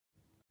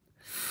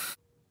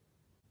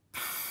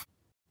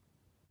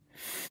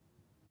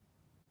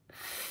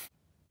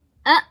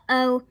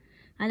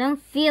I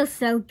don't feel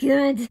so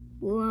good.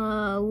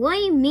 Whoa, what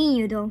do you mean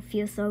you don't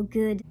feel so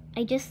good?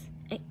 I just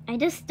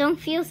don't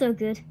feel so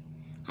good.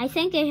 I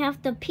think I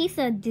have the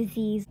pizza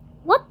disease.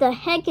 What the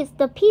heck is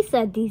the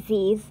pizza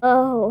disease?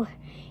 Oh,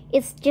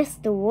 it's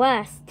just the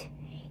worst.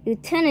 You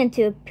turn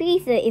into a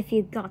pizza if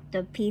you got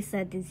the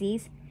pizza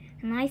disease.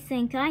 And I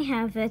think I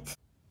have it.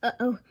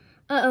 Uh-oh,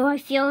 I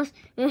feel...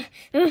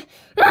 Bloop!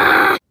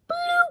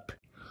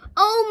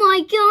 Oh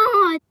my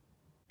god!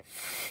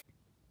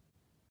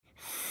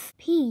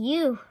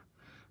 P.U.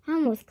 I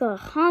almost got a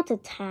heart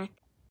attack.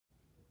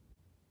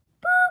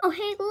 Oh,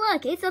 hey,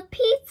 look, it's a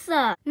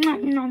pizza.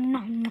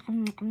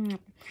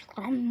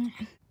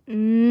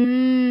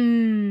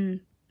 Mmm,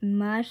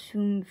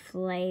 mushroom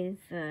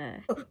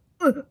flavor.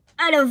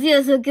 I don't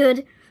feel so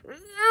good.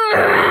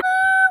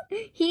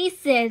 He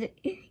said,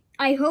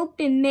 I hope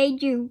it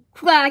made you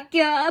crack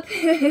up.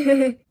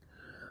 Oh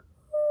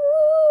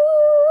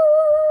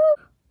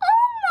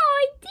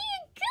my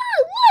dear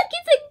God, look,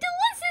 it's a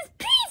delicious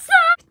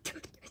pizza.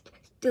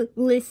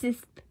 Delicious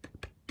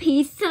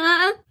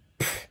pizza?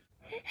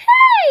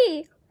 Hey,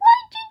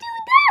 what'd you do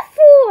that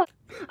for?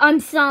 I'm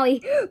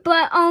sorry,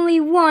 but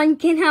only one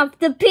can have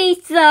the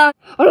pizza.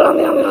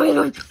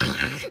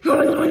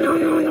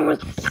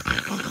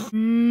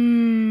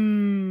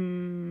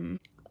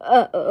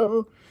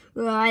 Uh-oh,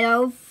 I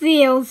don't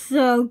feel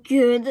so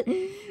good.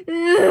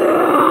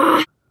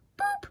 Boop,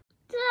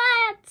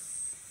 that's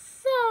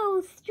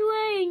so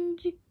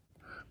strange.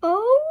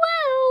 Oh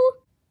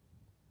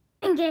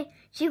well. Okay,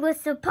 she was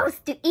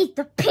supposed to eat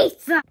the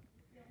pizza.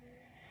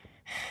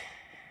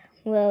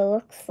 Well,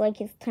 looks like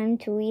it's time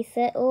to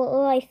reset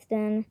life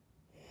then.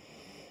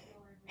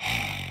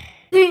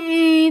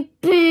 Beep,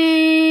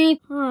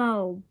 beep.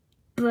 Oh,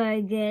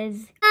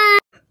 buggers.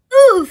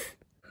 Oof!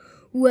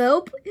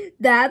 Well,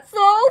 that's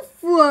all,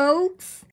 folks.